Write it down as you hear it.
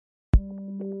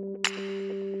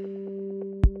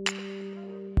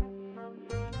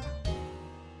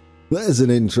There's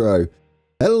an intro.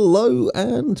 Hello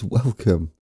and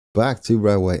welcome back to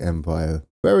Railway Empire.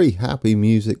 Very happy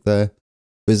music there.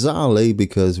 Bizarrely,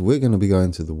 because we're going to be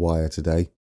going to the wire today.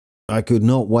 I could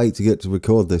not wait to get to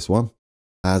record this one,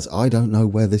 as I don't know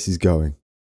where this is going.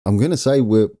 I'm going to say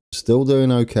we're still doing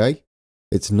okay.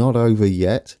 It's not over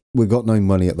yet. We've got no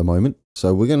money at the moment,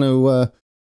 so we're going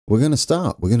to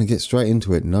start. We're going to get straight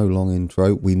into it. No long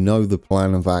intro. We know the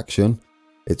plan of action.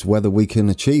 It's whether we can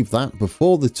achieve that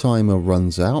before the timer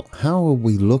runs out. How are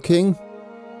we looking?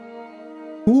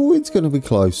 Ooh, it's going to be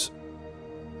close.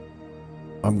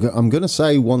 I'm going to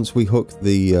say once we hook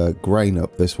the grain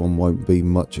up, this one won't be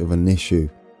much of an issue.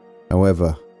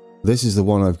 However, this is the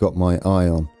one I've got my eye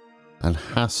on and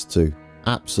has to,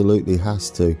 absolutely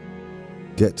has to,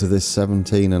 get to this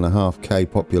 17.5k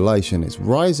population. It's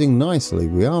rising nicely.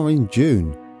 We are in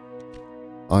June.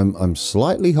 I'm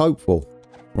slightly hopeful.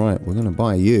 Right, we're going to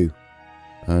buy you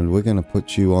and we're going to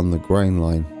put you on the grain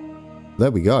line.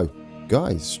 There we go.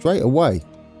 Guys, straight away,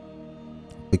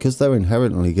 because they're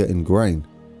inherently getting grain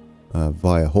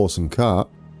via horse and cart,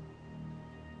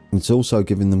 it's also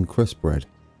giving them crisp bread.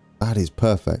 That is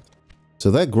perfect.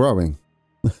 So they're growing.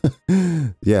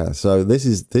 Yeah, so this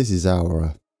is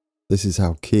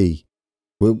our key.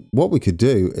 What we could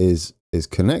do is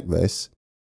connect this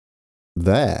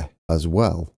there as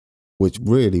well, which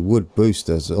really would boost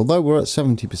us. Although we're at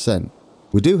 70%,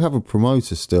 we do have a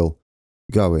promoter still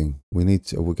going. We're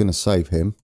going to save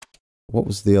him. What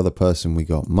was the other person we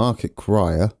got? Market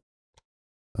Crier.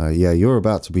 Yeah, you're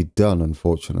about to be done,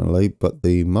 unfortunately. But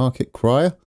the Market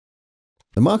Crier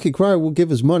will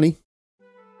give us money.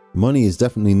 Money is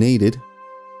definitely needed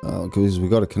because we've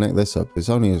got to connect this up. It's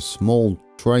only a small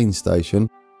train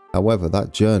station. However,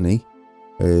 that journey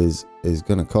is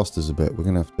going to cost us a bit. We're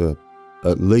going to have to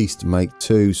at least make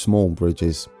 2 small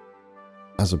bridges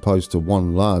as opposed to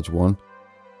 1 large one.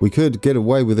 We could get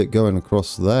away with it going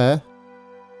across there,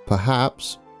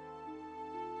 perhaps.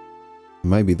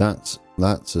 Maybe that's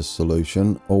a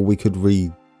solution. Or we could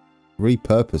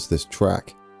repurpose this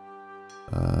track,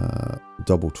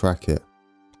 double track it.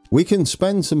 We can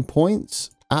spend some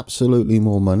points, absolutely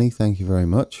more money, thank you very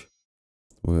much.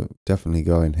 We're definitely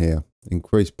going here.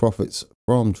 Increase profits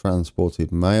from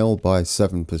transported mail by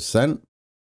 7%.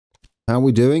 How are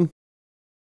we doing?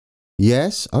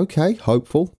 Yes, okay,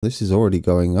 hopeful. This is already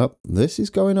going up. This is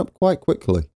going up quite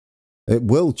quickly. It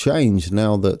will change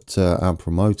now that our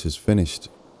promoter's finished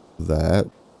there.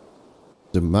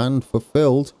 Demand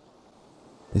fulfilled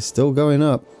is still going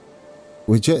up.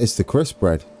 It's the crisp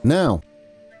bread. Now,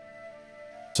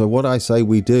 so what I say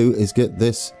we do is get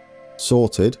this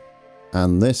sorted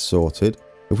and this sorted.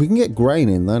 If we can get grain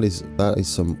in, that is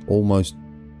some almost,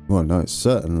 well, no, it's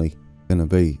certainly going to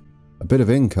be a bit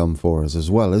of income for us as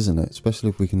well, isn't it? Especially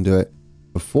if we can do it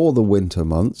before the winter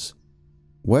months.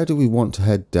 Where do we want to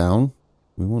head down?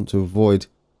 We want to avoid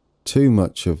too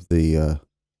much of the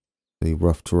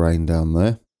rough terrain down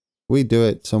there. We do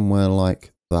it somewhere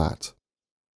like that.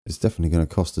 It's definitely going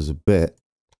to cost us a bit.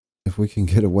 If we can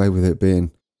get away with it being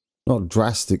not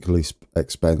drastically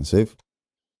expensive.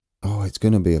 Oh, it's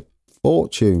going to be a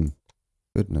fortune.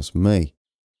 Goodness me.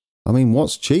 I mean,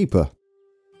 what's cheaper?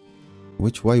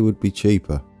 Which way would be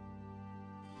cheaper?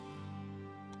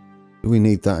 Do we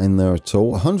need that in there at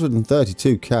all?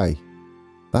 132k.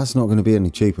 That's not going to be any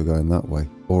cheaper going that way.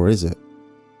 Or is it?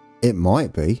 It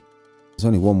might be. There's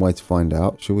only one way to find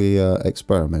out. Shall we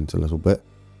experiment a little bit?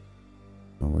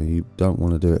 Oh, you don't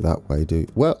want to do it that way, do you?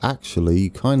 Well, actually,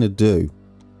 you kind of do.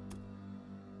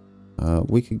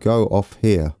 We could go off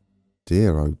here.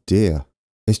 Dear, oh dear.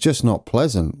 It's just not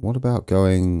pleasant. What about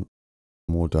going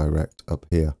more direct up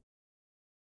here?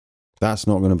 That's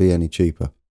not going to be any cheaper.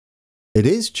 It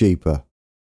is cheaper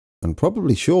and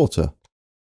probably shorter.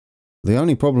 The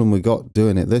only problem we got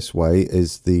doing it this way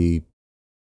is the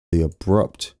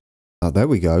abrupt. There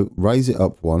we go. Raise it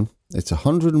up one. It's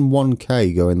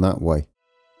 101k going that way.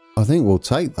 I think we'll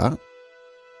take that.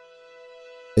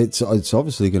 It's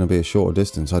obviously going to be a shorter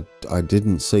distance. I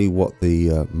didn't see what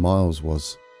the miles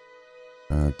was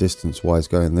distance-wise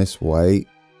going this way.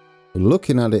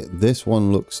 Looking at it, this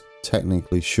one looks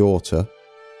technically shorter.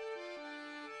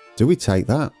 Do we take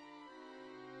that?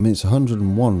 I mean, it's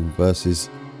 101 versus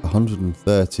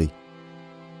 130.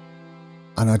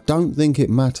 And I don't think it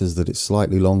matters that it's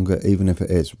slightly longer, even if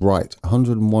it is. Right,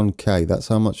 101k, that's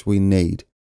how much we need.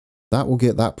 That will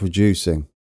get that producing.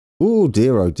 Oh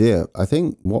dear, oh dear. I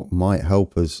think what might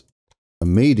help us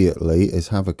immediately is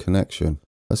have a connection.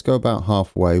 Let's go about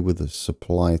halfway with the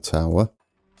supply tower.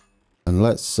 And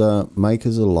let's make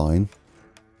us a line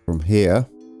from here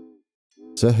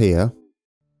to here.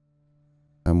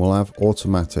 And we'll have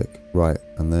automatic. Right.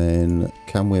 And then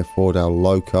can we afford our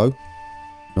loco?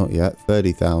 Not yet.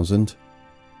 30,000.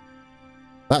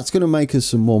 That's going to make us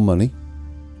some more money.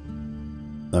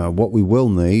 What we will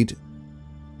need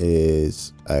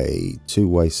is a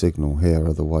two-way signal here.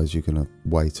 Otherwise, you're going to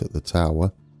wait at the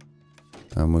tower.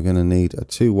 And we're going to need a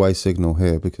two-way signal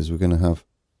here because we're going to have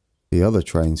the other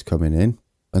trains coming in.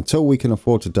 Until we can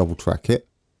afford to double track it.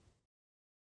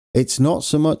 It's not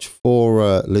so much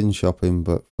for Lynn shopping,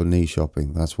 but for knee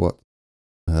shopping. That's what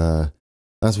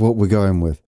we're going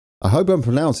with. I hope I'm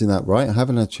pronouncing that right. I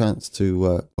haven't had a chance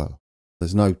to, well,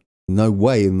 there's no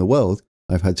way in the world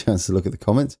I've had a chance to look at the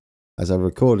comments as I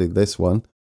recorded this one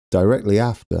directly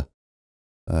after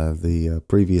the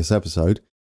previous episode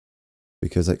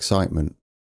because excitement,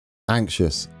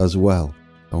 anxious as well.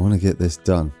 I want to get this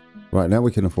done. Right, now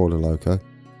we can afford a loco.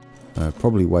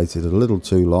 Probably waited a little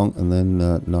too long and then,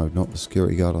 no, not the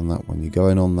security guard on that one. You're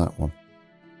going on that one.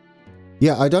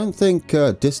 Yeah, I don't think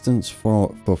distance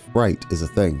for freight is a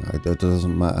thing. It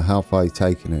doesn't matter how far you're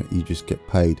taking it. You just get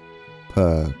paid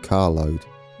per carload.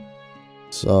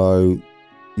 So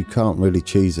you can't really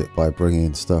cheese it by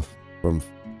bringing stuff from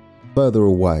further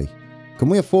away. Can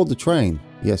we afford the train?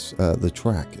 Yes, the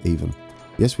track even.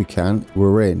 Yes, we can.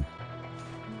 We're in.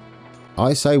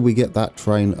 I say we get that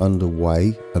train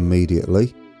underway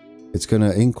immediately. It's going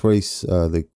to increase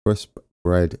the crisp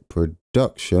bread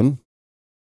production.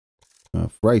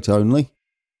 Freight only.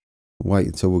 Wait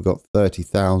until we've got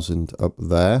 30,000 up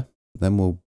there. Then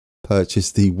we'll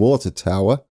purchase the water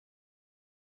tower.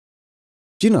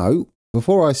 Do you know,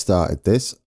 before I started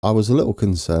this, I was a little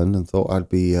concerned and thought I'd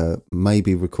be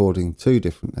maybe recording 2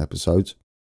 different episodes,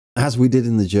 as we did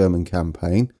in the German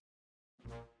campaign.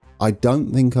 I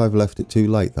don't think I've left it too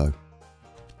late, though.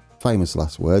 Famous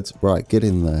last words. Right, get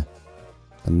in there.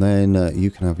 And then you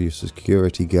can have your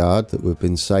security guard that we've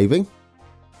been saving.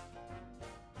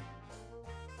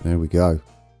 There we go.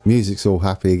 Music's all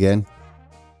happy again.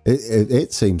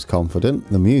 It seems confident,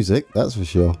 the music, that's for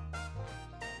sure.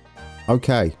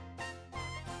 Okay.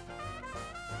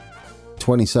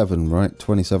 27, right?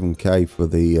 27k for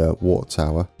the water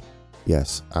tower.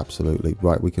 Yes, absolutely.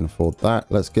 Right, we can afford that.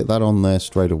 Let's get that on there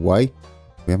straight away.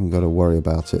 We haven't got to worry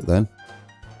about it then.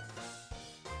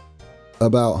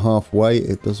 About halfway,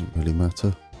 it doesn't really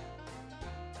matter.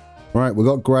 Right, we've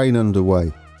got grain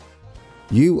underway.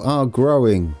 You are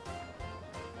growing.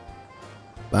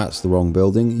 That's the wrong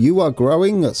building. You are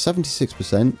growing at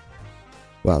 76%.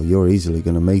 Well, you're easily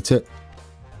going to meet it.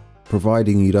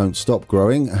 Providing you don't stop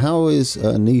growing. How is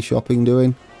knee shopping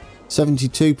doing?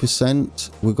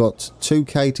 72%. We've got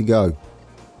 2k to go.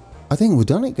 I think we've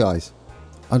done it, guys.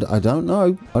 I don't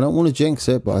know. I don't want to jinx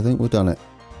it, but I think we've done it.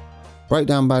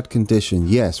 Breakdown bad condition.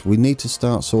 Yes, we need to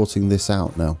start sorting this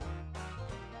out now.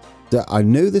 I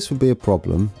knew this would be a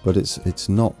problem, but it's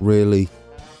not really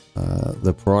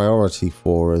the priority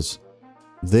for us.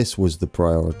 This was the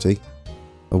priority.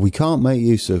 We can't make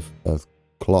use of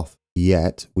cloth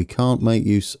yet. We can't make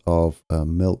use of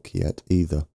milk yet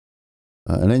either.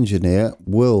 An engineer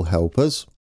will help us,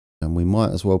 and we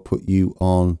might as well put you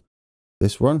on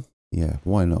this run. Yeah,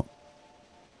 why not?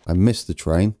 I missed the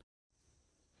train.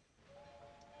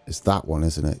 It's that one,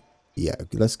 isn't it? Yeah,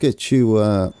 let's get you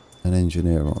an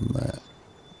engineer on there.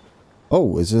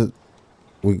 Oh, is it?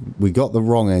 We got the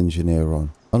wrong engineer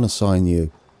on. Unassign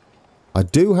you. I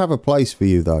do have a place for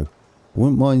you, though. I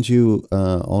wouldn't mind you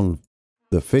on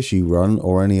the fishy run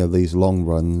or any of these long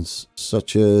runs,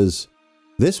 such as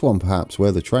this one, perhaps,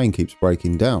 where the train keeps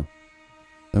breaking down.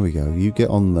 There we go. You get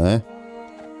on there.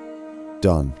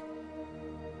 Done.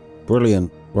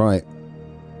 Brilliant. Right.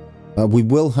 We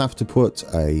will have to put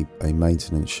a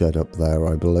maintenance shed up there,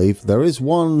 I believe. There is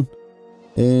one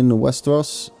in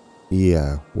Westeros.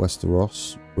 Yeah,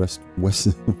 Westeros.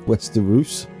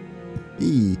 Westeros.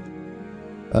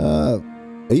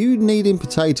 Are you needing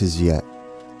potatoes yet?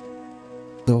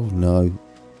 Oh, no.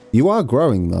 You are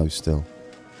growing, though, still.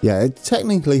 Yeah, it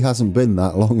technically hasn't been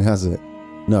that long, has it?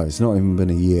 No, it's not even been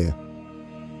a year.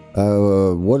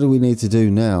 What do we need to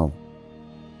do now?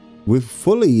 We've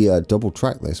fully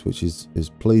double-tracked this, which is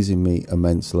pleasing me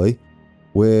immensely.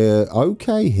 We're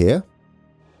okay here.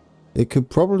 It could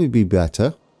probably be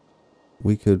better.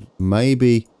 We could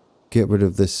maybe get rid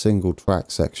of this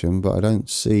single-track section, but I don't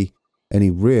see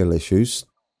any real issues.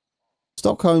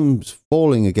 Stockholm's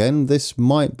falling again. This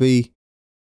might be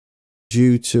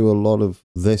due to a lot of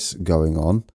this going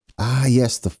on. Ah,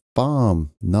 yes, the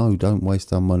farm. No, don't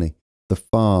waste our money. The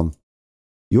farm.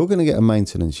 You're going to get a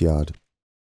maintenance yard.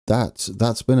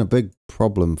 That's been a big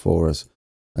problem for us.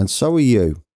 And so are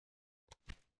you.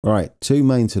 Right, 2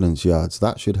 maintenance yards.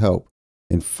 That should help.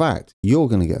 In fact, you're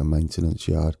going to get a maintenance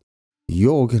yard.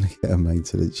 You're going to get a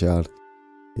maintenance yard.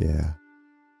 Yeah.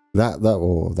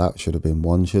 That should have been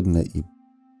one, shouldn't it, you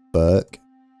Burke?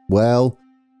 Well,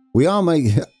 we are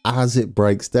making it as it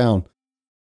breaks down.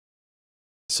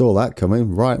 Saw that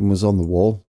coming. Writing was on the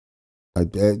wall.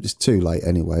 It's too late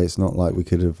anyway. It's not like we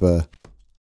could have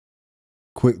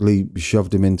quickly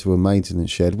shoved him into a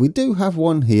maintenance shed. We do have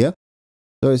one here,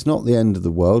 so it's not the end of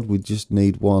the world. We just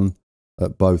need one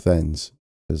at both ends,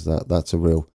 because that's a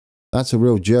real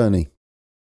journey.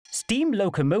 Steam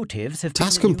locomotives have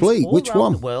Task been complete. used all Which around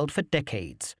one? the world for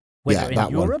decades, whether Yeah,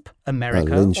 in Europe,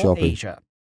 America, or Asia.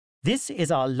 This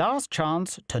is our last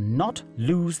chance to not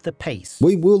lose the pace.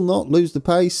 We will not lose the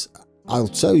pace. I'll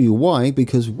tell you why,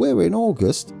 because we're in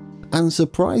August, and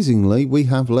surprisingly, we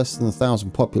have less than 1,000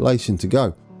 population to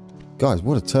go. Guys,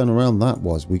 what a turnaround that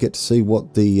was. We get to see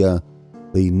what the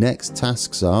next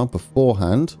tasks are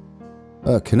beforehand.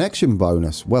 Connection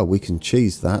bonus. Well, we can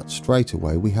cheese that straight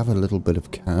away. We have a little bit of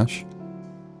cash.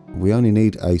 We only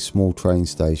need a small train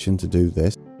station to do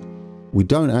this. We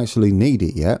don't actually need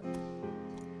it yet,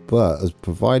 but as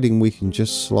providing we can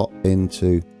just slot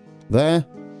into there.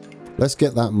 Let's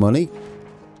get that money,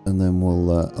 and then we'll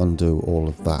undo all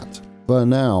of that. For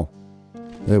now,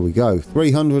 there we go.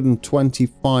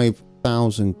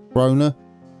 325,000 kroner.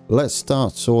 Let's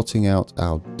start sorting out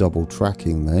our double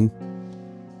tracking then.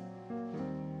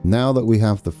 Now that we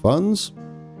have the funds,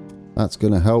 that's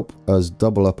going to help us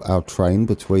double up our train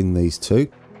between these two.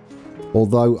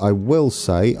 Although I will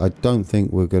say, I don't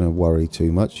think we're going to worry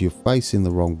too much. You're facing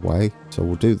the wrong way, so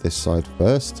we'll do this side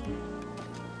first.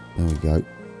 There we go.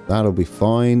 That'll be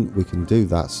fine. We can do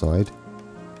that side.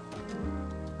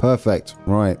 Perfect.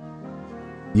 Right.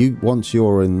 Once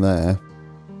you're in there,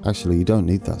 actually, you don't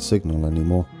need that signal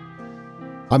anymore.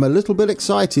 I'm a little bit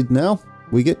excited now.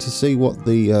 We get to see what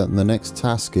the next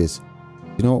task is.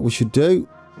 You know what we should do?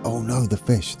 Oh no, the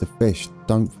fish. The fish.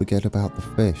 Don't forget about the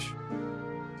fish.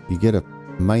 You get a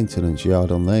maintenance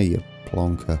yard on there, you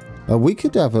plonker. We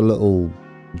could have a little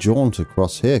jaunt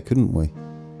across here, couldn't we?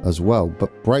 As well,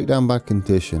 but breakdown by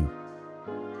condition.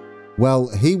 Well,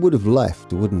 he would have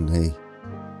left, wouldn't he?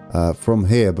 From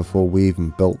here before we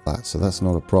even built that, so that's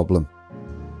not a problem.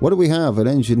 What do we have? An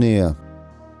engineer.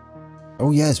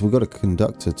 Oh yes, we've got a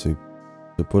conductor to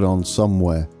put on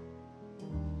somewhere.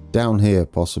 Down here,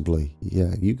 possibly.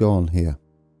 Yeah, you go on here.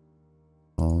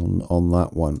 On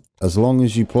that one. As long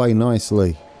as you play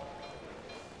nicely.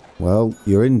 Well,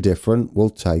 you're indifferent.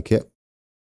 We'll take it.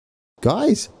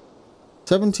 Guys,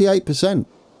 78%.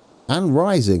 And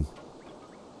rising.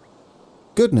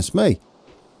 Goodness me.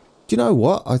 Do you know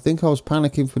what? I think I was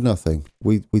panicking for nothing.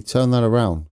 We turned that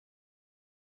around.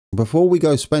 Before we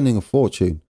go spending a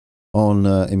fortune on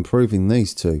improving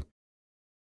these two,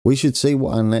 we should see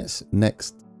what our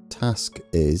next task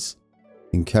is,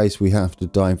 in case we have to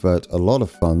divert a lot of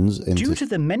funds into... Due to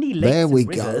the many lakes and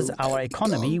rivers, our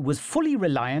economy was fully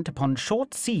reliant upon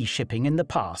short sea shipping in the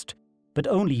past, but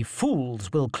only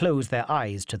fools will close their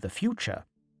eyes to the future.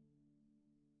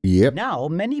 Yep. Now,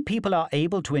 many people are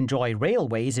able to enjoy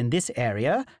railways in this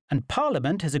area, and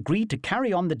Parliament has agreed to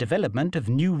carry on the development of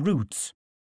new routes.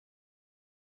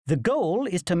 The goal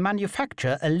is to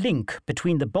manufacture a link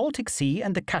between the Baltic Sea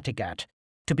and the Kattegat,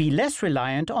 to be less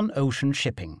reliant on ocean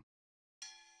shipping.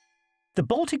 The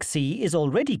Baltic Sea is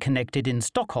already connected in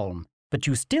Stockholm, but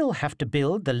you still have to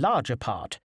build the larger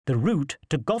part, the route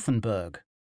to Gothenburg.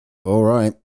 All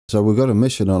right, so we've got a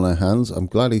mission on our hands. I'm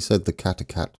glad he said the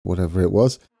Kattegat, whatever it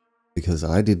was, because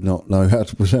I did not know how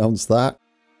to pronounce that.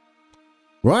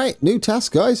 Right, new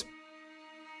task, guys.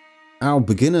 Our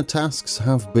beginner tasks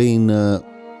have been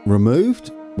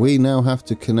removed. We now have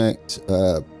to connect...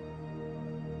 oh,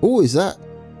 is that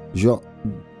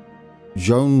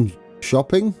Joan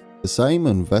Shopping? The same,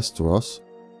 and Westeros.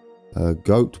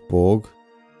 Goatborg.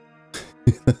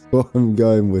 That's what I'm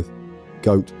going with.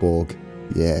 Goatborg.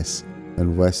 Yes.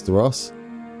 And Westeros.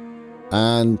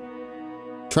 And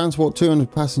transport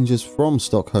 200 passengers from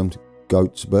Stockholm to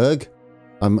Gothenburg.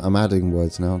 I'm adding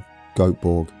words now.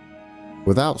 Goatborg.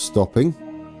 Without stopping.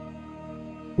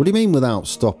 What do you mean without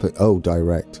stopping? Oh,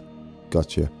 direct.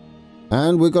 Gotcha.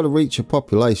 And we've got to reach a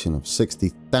population of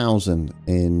 60,000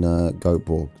 in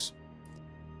Goatborgs.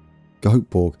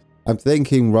 Goatborg. I'm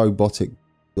thinking robotic,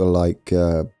 like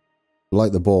the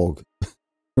Borg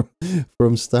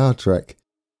from Star Trek.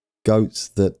 Goats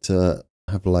that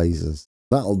have lasers.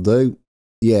 That'll do.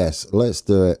 Yes, let's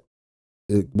do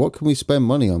it. What can we spend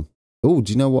money on? Oh,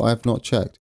 do you know what I've not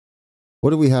checked? What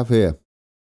do we have here?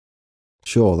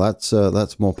 Sure,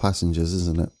 that's more passengers,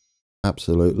 isn't it?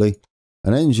 Absolutely.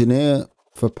 An engineer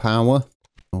for power.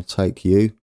 I'll take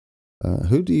you.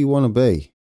 Who do you want to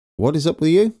be? What is up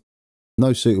with you?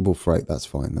 No suitable freight. That's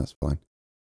fine. That's fine.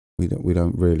 We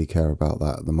don't really care about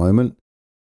that at the moment.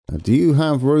 Do you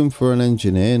have room for an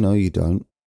engineer? No, you don't.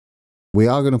 We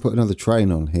are going to put another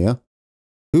train on here.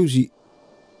 Who's you?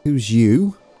 Who's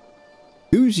you?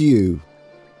 Who's you?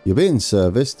 You're being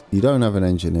serviced. You don't have an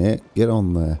engineer. Get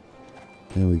on there.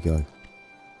 There we go.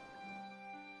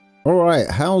 Alright,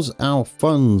 how's our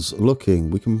funds looking?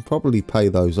 We can probably pay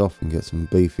those off and get some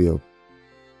beefier.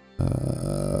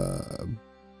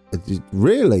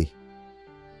 Really?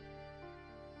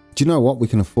 Do you know what? We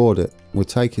can afford it. We're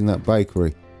taking that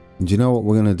bakery. And do you know what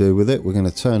we're going to do with it? We're going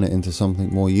to turn it into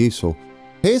something more useful.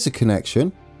 Here's a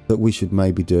connection that we should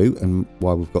maybe do, and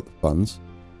while we've got the funds,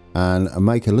 and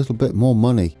make a little bit more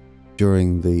money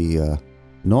during the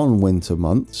non-winter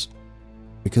months,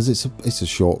 because it's a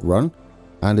short run.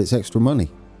 And it's extra money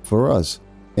for us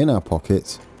in our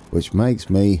pockets, which makes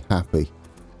me happy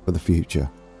for the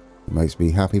future. It makes me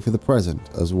happy for the present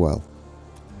as well.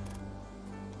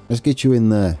 Let's get you in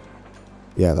there.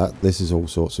 Yeah, this is all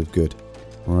sorts of good.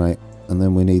 All right, and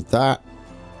then we need that.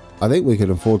 I think we can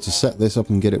afford to set this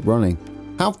up and get it running.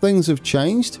 How things have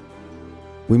changed?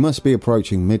 We must be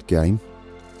approaching mid-game,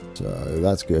 so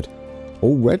that's good.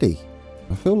 Already,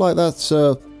 I feel like that's...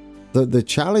 The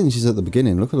challenge is at the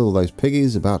beginning. Look at all those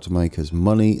piggies about to make us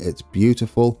money. It's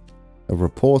beautiful. A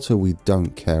reporter we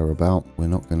don't care about. We're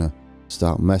not going to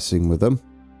start messing with them.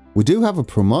 We do have a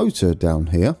promoter down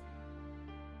here.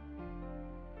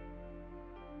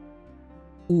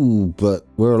 Ooh, but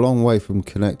we're a long way from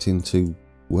connecting to...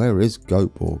 Where is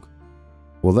Goatborg?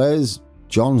 Well, there's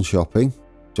John shopping.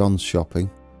 John's shopping.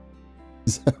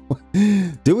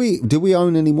 Do we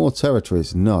own any more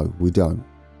territories? No, we don't.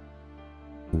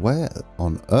 Where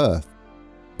on earth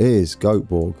is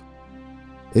Goatborg?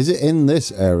 Is it in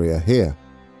this area here?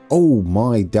 Oh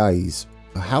my days.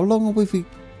 How long have we...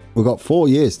 We've got 4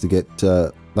 years to get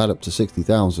that up to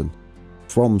 60,000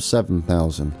 from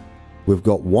 7,000. We've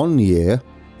got 1 year,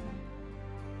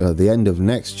 the end of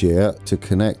next year, to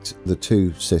connect the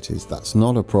two cities. That's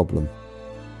not a problem.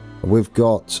 We've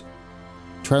got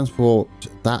transport.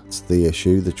 That's the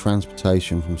issue. The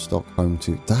transportation from Stockholm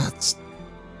to...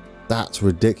 That's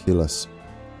ridiculous.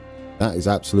 That is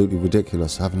absolutely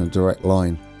ridiculous, having a direct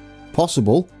line.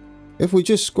 Possible, if we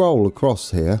just scroll across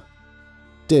here.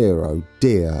 Dear, oh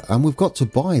dear. And we've got to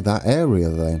buy that area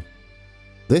then.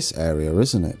 This area,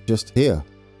 isn't it? Just here.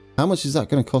 How much is that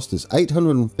going to cost us?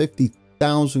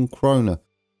 850,000 kroner.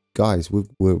 Guys,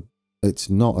 it's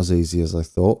not as easy as I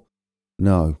thought.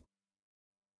 No.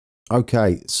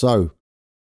 Okay, so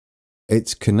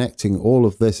it's connecting all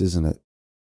of this, isn't it?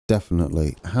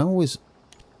 Definitely. How is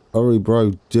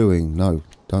Uribro doing? No,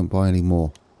 don't buy any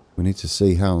more. We need to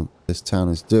see how this town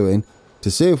is doing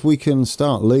to see if we can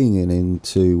start leaning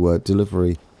into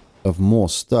delivery of more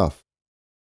stuff.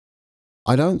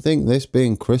 I don't think this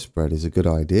being crisp bread is a good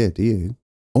idea, do you?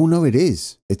 Oh no, it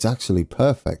is. It's actually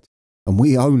perfect. And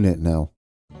we own it now.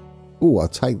 Oh, I'll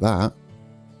take that.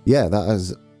 Yeah,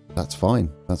 that's fine.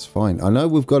 That's fine. I know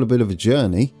we've got a bit of a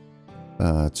journey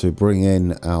to bring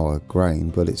in our grain,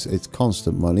 but it's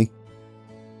constant money.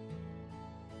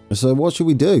 So what should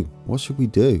we do? What should we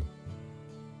do?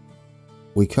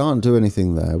 We can't do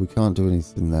anything there. We can't do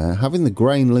anything there. Having the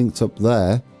grain linked up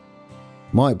there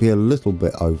might be a little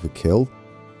bit overkill.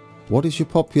 What is your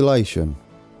population?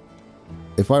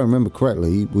 If I remember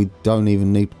correctly, we don't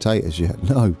even need potatoes yet.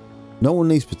 No, no one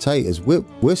needs potatoes.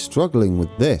 We're struggling with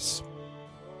this.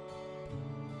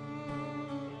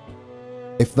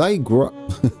 If they grow,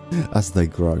 as they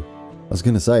grow, I was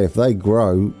going to say, if they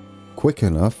grow quick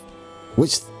enough,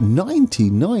 which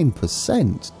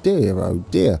 99%, dear oh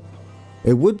dear,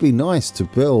 it would be nice to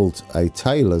build a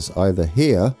tailor's either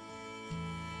here.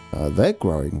 They're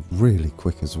growing really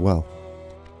quick as well.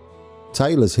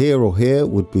 Tailors here or here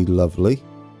would be lovely.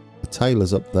 The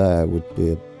tailors up there would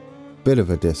be a bit of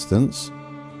a distance.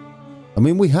 I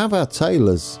mean, we have our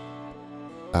tailors,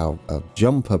 our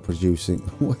jumper producing.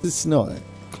 It's not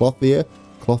clothier,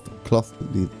 cloth.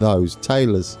 Those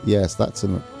tailors. Yes, that's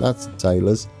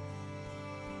tailors.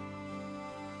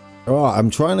 All right, I'm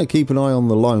trying to keep an eye on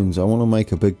the loans. I want to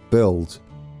make a big build.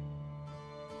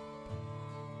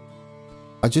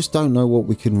 I just don't know what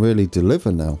we can really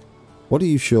deliver now. What are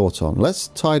you short on? Let's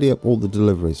tidy up all the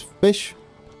deliveries. Fish,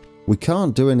 we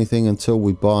can't do anything until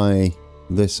we buy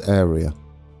this area.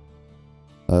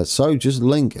 So just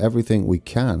link everything we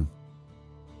can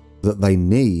that they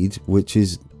need, which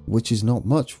is not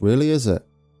much really, is it?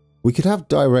 We could have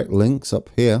direct links up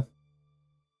here.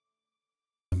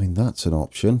 I mean, that's an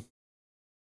option.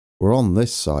 We're on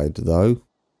this side though,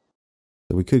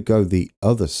 so we could go the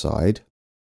other side.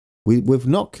 We've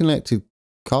not connected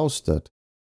Karlstad.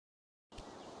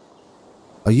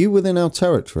 Are you within our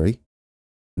territory?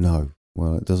 No.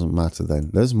 Well, it doesn't matter then.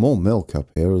 There's more milk up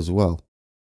here as well.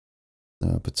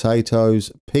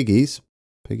 Potatoes, piggies.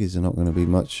 Piggies are not going to be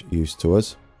much use to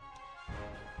us.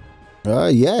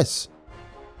 Yes.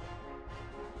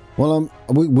 Well,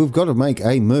 we've got to make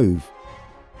a move.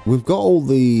 We've got all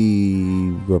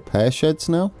the repair sheds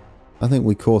now. I think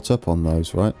we caught up on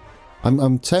those, right?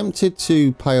 I'm tempted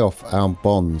to pay off our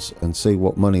bonds and see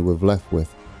what money we've left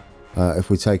with if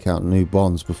we take out new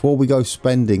bonds before we go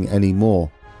spending any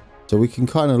more. So we can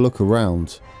kind of look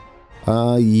around.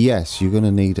 Yes, you're going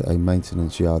to need a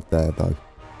maintenance yard there, though.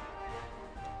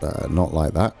 Not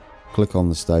like that. Click on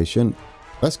the station.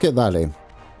 Let's get that in,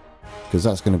 because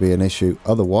that's going to be an issue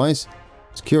otherwise.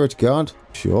 Security guard,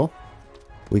 sure.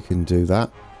 We can do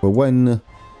that. But when...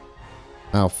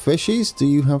 Our fishies, do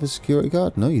you have a security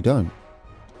guard? No, you don't.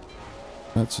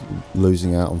 That's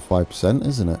losing out on 5%,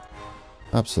 isn't it?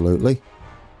 Absolutely.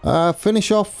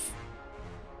 Finish off...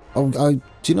 do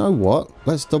you know what?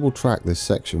 Let's double track this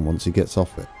section once he gets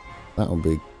off it. That'll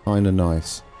be kind of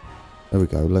nice. There we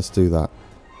go. Let's do that.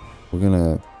 We're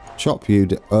going to chop you...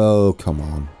 Oh, come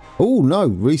on. Oh, no.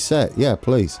 Reset. Yeah,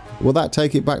 please. Will that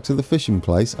take it back to the fishing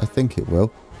place? I think it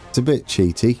will. It's a bit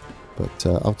cheaty, but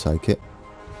I'll take it.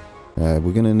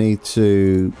 We're going to need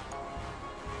to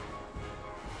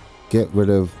get rid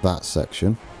of that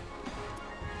section,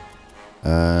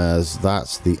 as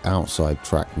that's the outside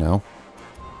track now,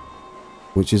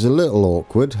 which is a little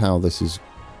awkward how this is.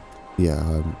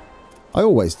 Yeah, I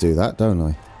always do that, don't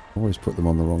I? Always put them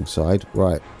on the wrong side.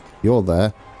 Right, you're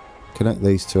there. Connect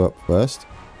these two up first.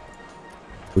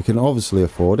 We can obviously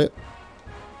afford it.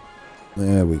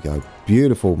 There we go.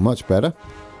 Beautiful, much better.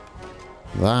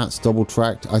 That's double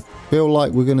tracked. I feel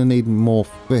like we're going to need more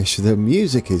fish. The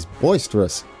music is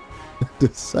boisterous,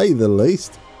 to say the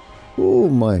least. Oh,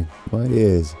 my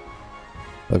ears.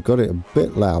 I've got it a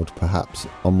bit loud, perhaps,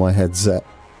 on my headset.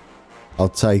 I'll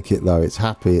take it, though. It's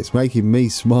happy. It's making me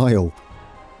smile.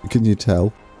 Can you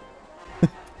tell?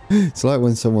 It's like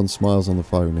when someone smiles on the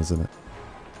phone, isn't it?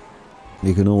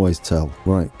 You can always tell.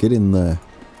 Right, get in there.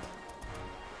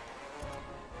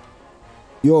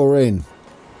 You're in.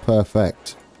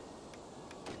 Perfect.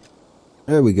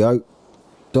 There we go.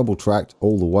 Double tracked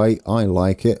all the way. I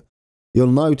like it.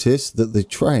 You'll notice that the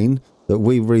train that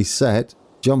we reset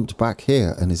jumped back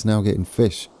here and is now getting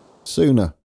fish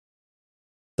sooner.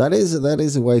 That is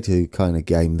a way to kind of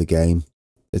game the game.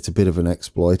 It's a bit of an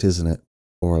exploit, isn't it?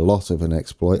 Or a lot of an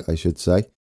exploit, I should say.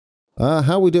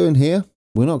 How are we doing here?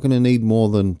 We're not going to need more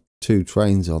than 2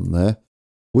 trains on there.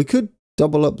 We could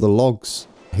double up the logs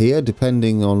here,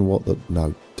 depending on what the...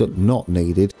 No, not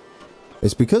needed.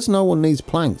 It's because no one needs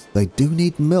planks. They do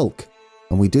need milk.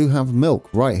 And we do have milk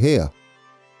right here.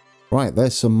 Right,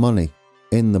 there's some money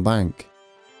in the bank.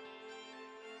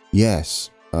 Yes.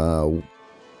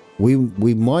 We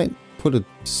might put a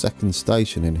second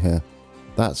station in here.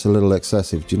 That's a little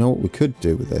excessive. Do you know what we could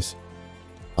do with this?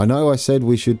 I know I said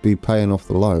we should be paying off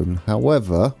the loan.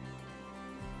 However,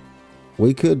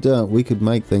 we could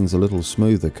make things a little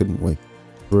smoother, couldn't we?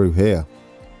 Through here.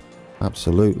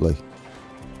 Absolutely.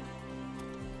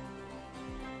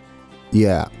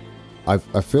 Yeah. I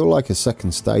feel like a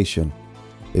second station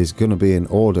is going to be in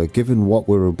order, given what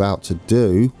we're about to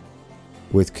do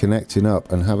with connecting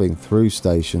up and having through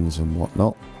stations and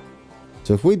whatnot.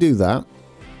 So if we do that,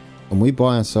 and we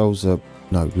buy ourselves a...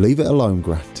 No, leave it alone,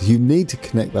 Grant. You need to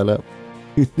connect that up.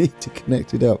 You need to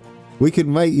connect it up. We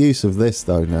can make use of this,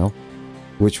 though, now,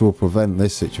 which will prevent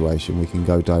this situation. We can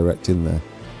go direct in there.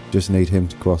 Just need him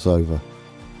to cross over.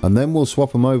 And then we'll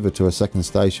swap him over to a second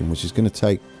station, which is going to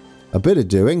take a bit of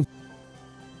doing.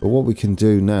 But what we can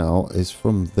do now is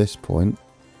from this point,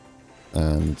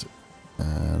 and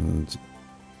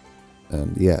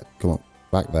yeah, come on,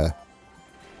 back there.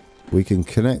 We can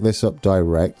connect this up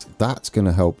direct. That's going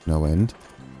to help no end.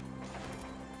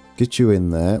 Get you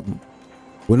in there.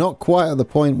 We're not quite at the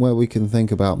point where we can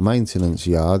think about maintenance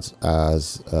yards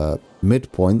as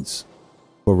midpoints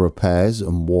for repairs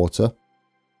and water.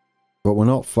 But we're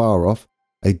not far off.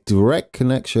 A direct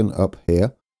connection up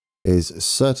here is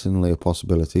certainly a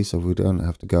possibility, so we don't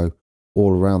have to go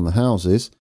all around the houses.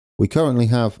 We currently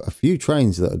have a few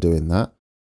trains that are doing that,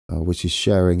 which is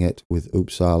sharing it with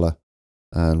Uppsala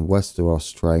and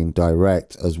Westeros train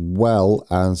direct, as well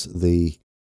as the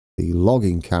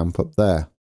logging camp up there.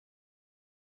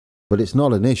 But it's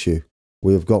not an issue.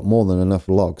 We have got more than enough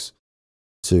logs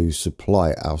to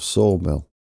supply our sawmill.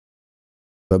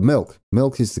 But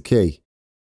milk is the key.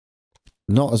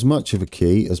 Not as much of a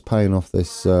key as paying off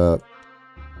this... yeah,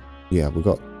 we've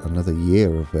got another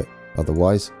year of it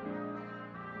otherwise.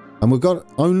 And we've got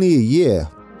only a year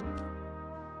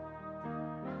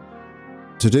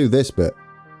to do this bit.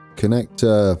 Connect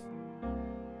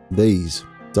these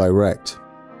direct.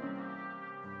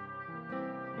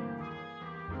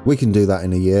 We can do that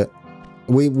in a year.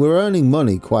 We're earning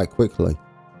money quite quickly.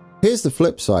 Here's the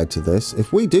flip side to this.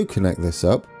 If we do connect this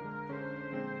up,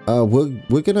 we're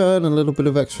going to earn a little bit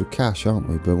of extra cash, aren't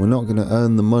we? But we're not going to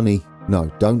earn the money.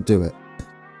 No, don't do it.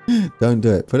 Don't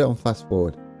do it. Put it on fast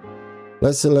forward.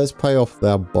 Let's pay off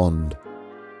our bond.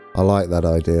 I like that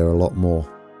idea a lot more.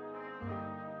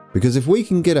 Because if we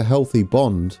can get a healthy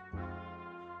bond,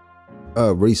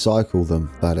 recycle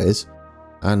them, that is,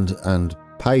 and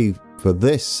pay for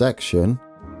this section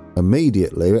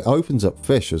immediately, it opens up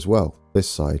fish as well, this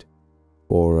side,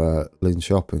 for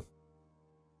Nyköping,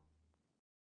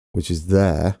 which is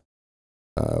there.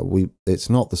 It's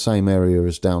not the same area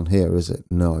as down here, is it?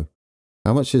 No.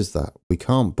 How much is that? We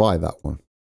can't buy that one.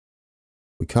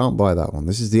 We can't buy that one.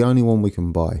 This is the only one we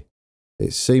can buy.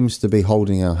 It seems to be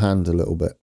holding our hand a little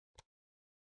bit.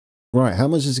 Right, how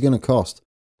much is it going to cost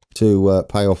to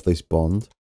pay off this bond?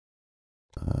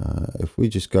 If we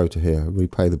just go to here,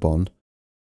 repay the bond.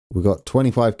 We've got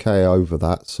 25k over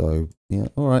that, so yeah,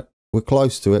 all right. We're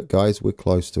close to it, guys. We're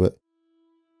close to it.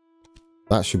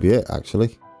 That should be it,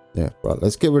 actually. Yeah, right.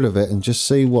 Let's get rid of it and just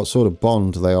see what sort of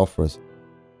bond they offer us.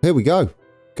 Here we go.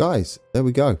 Guys, there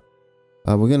we go.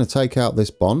 We're going to take out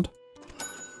this bond.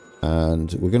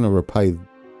 And we're going to repay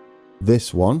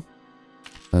this one.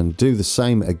 And do the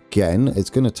same again. It's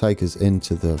going to take us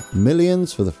into the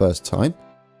millions for the first time.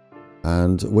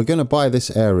 And we're going to buy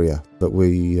this area that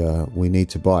we need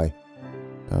to buy.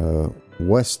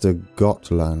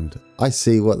 Westergotland. I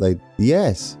see what they...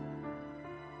 Yes.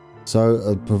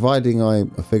 So, providing I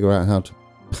figure out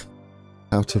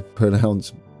how to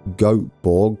pronounce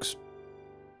Goatborgs,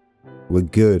 we're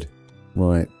good.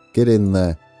 Right, get in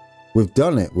there. We've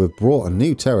done it. We've brought a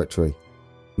new territory.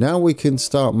 Now we can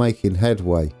start making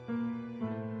headway.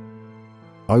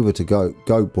 Over to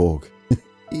Goatborg.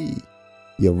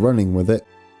 You're running with it.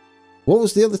 What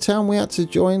was the other town we had to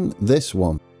join? This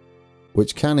one.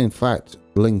 Which can in fact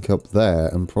link up there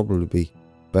and probably be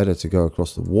better to go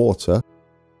across the water.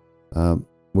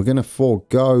 We're going to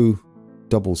forego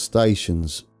double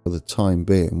stations for the time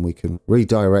being. We can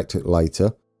redirect it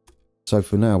later. So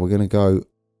for now we're going to go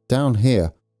down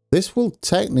here. This will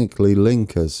technically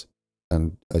link us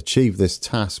and achieve this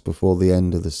task before the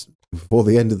end of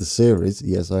the series.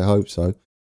 Yes, I hope so.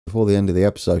 Before the end of the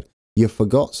episode. You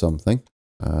forgot something.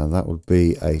 That would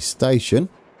be a station.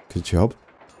 Good job.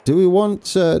 Do we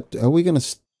want... are we going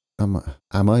to...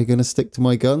 Am I going to stick to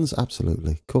my guns?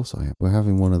 Absolutely. Of course I am. We're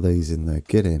having one of these in there.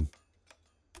 Get in.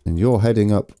 And you're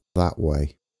heading up that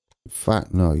way. In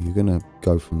fact, no. You're going to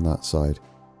go from that side.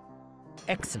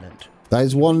 Excellent. That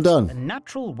is one done. A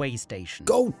natural way station.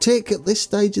 Gold tick at this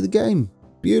stage of the game.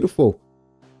 Beautiful.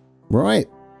 Right.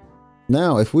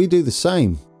 Now, if we do the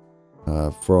same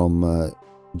from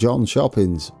John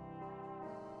Shoppings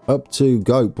up to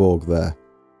Goatborg there,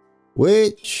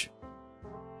 which...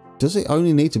 Does it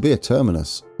only need to be a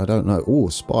terminus? I don't know. Oh,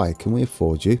 a spy. Can we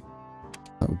afford you?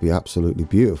 That would be absolutely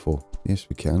beautiful. Yes,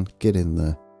 we can. Get in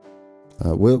there.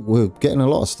 We're getting a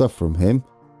lot of stuff from him.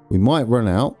 We might run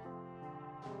out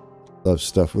of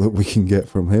stuff that we can get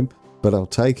from him, but I'll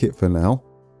take it for now.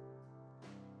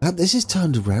 This is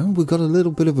turned around. We've got a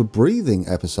little bit of a breathing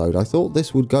episode. I thought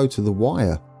this would go to the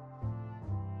wire.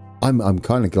 I'm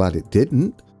kind of glad it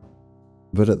didn't.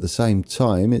 But at the same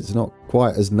time, it's not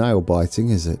quite as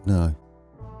nail-biting, is it? No.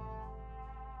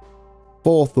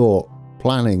 Forethought.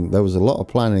 Planning. There was a lot of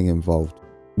planning involved.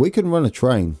 We can run a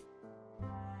train.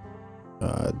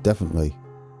 Definitely.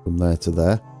 From there to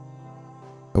there.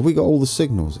 Have we got all the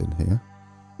signals in here?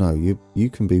 No, you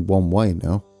can be one way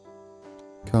now.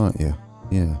 Can't you?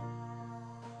 Yeah.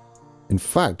 In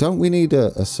fact, don't we need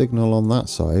a signal on that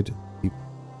side?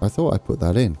 I thought I put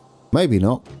that in. Maybe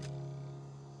not.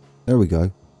 There we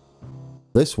go.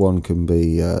 This one can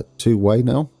be two-way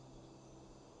now.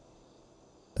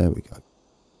 There we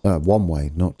go.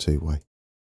 One-way, not two-way.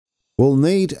 We'll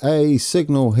need a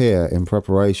signal here in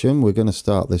preparation. We're going to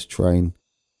start this train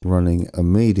running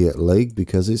immediately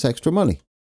because it's extra money.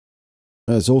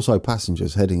 There's also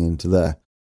passengers heading into there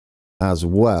as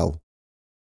well.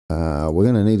 We're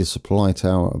going to need a supply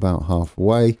tower about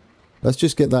halfway. Let's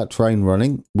just get that train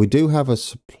running. We do have a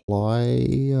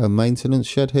maintenance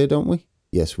shed here, don't we?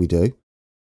 Yes, we do.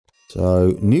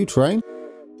 So, new train.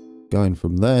 Going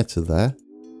from there to there.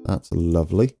 That's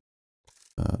lovely.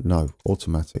 No,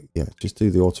 automatic. Yeah, just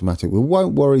do the automatic. We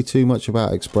won't worry too much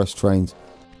about express trains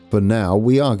for now.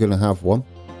 We are going to have one.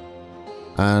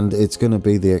 And it's going to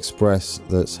be the express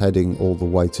that's heading all the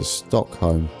way to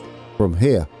Stockholm from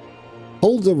here.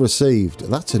 Holder received.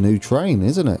 That's a new train,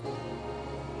 isn't it?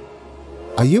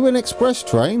 Are you an express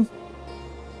train?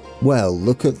 Well,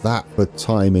 look at that for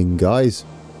timing, guys.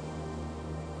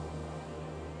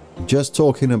 Just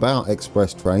talking about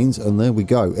express trains, and there we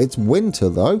go. It's winter,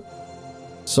 though.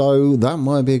 So that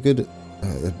might be a good...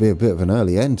 it'd be a bit of an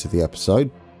early end to the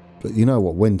episode. But you know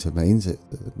what winter means.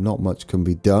 Not much can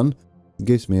be done. It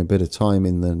gives me a bit of time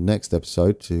in the next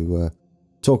episode to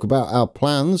talk about our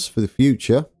plans for the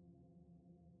future.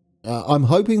 I'm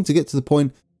hoping to get to the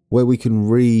point where we can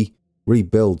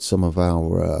rebuild some of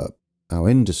our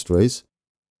industries.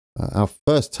 Our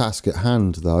first task at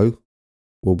hand, though,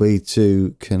 will be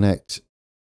to connect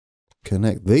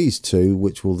these two,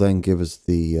 which will then give us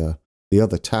the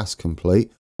other task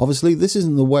complete. Obviously, this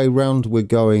isn't the way round we're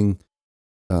going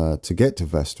to get to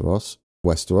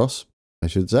Westeros, I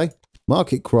should say.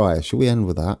 Market Crier, shall we end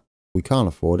with that? We can't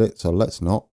afford it, so let's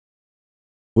not.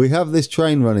 We have this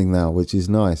train running now, which is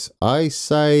nice. I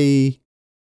say...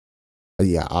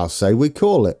 yeah, I'll say we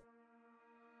call it.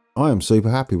 I am super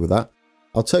happy with that.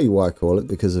 I'll tell you why I call it,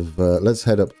 because of let's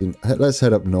head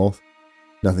up north.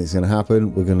 Nothing's going to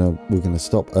happen. We're gonna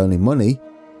stop earning money.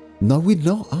 No, we're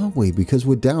not, are we? Because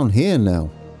we're down here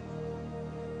now.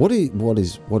 What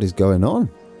is going on?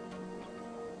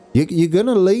 You're going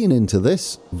to lean into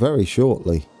this very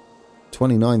shortly.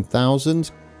 29,000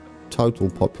 total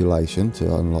population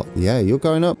to unlock. Yeah, you're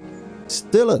going up.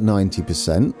 Still at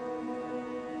 90%,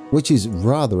 which is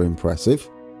rather impressive.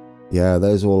 Yeah,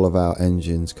 there's all of our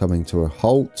engines coming to a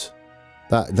halt.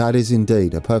 That is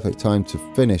indeed a perfect time to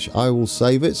finish. I will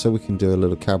save it so we can do a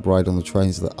little cab ride on the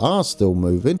trains that are still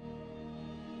moving.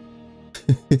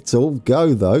 It's all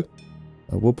go, though.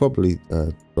 We'll probably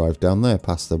drive down there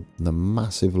past the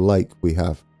massive lake we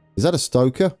have. Is that a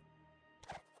stoker?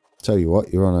 Tell you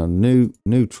what, you're on a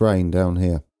new train down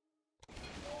here.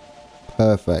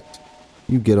 Perfect.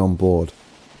 You get on board.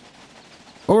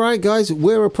 Alright guys,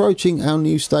 we're approaching our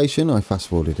new station. I fast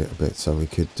forwarded it a bit so we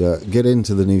could get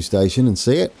into the new station and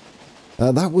see it.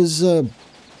 That was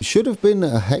should have been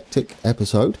a hectic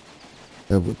episode.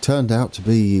 It turned out to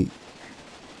be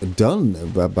done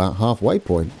about halfway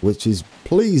point, which is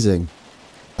pleasing.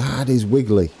 That is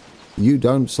wiggly. You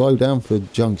don't slow down for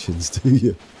junctions, do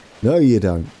you? No, you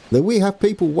don't. We have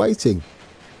people waiting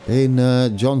in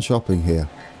John Shopping here.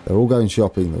 They're all going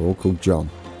shopping. They're all called John.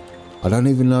 I don't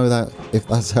even know if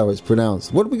that's how it's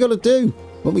pronounced. What have we got to do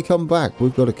when we come back?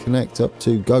 We've got to connect up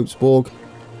to Goatsborg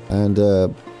and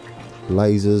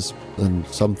lasers and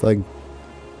something.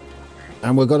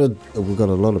 And we've got a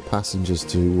lot of passengers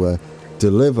to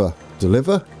deliver,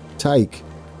 take,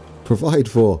 provide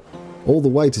for, all the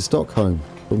way to Stockholm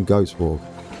from Goatsborg.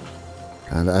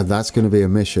 And that's going to be a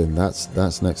mission.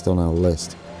 That's next on our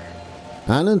list.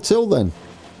 And until then,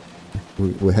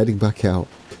 we're heading back out.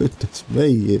 Goodness me,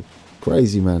 you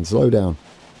crazy man, slow down.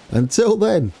 Until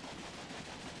then,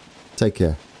 take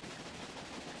care.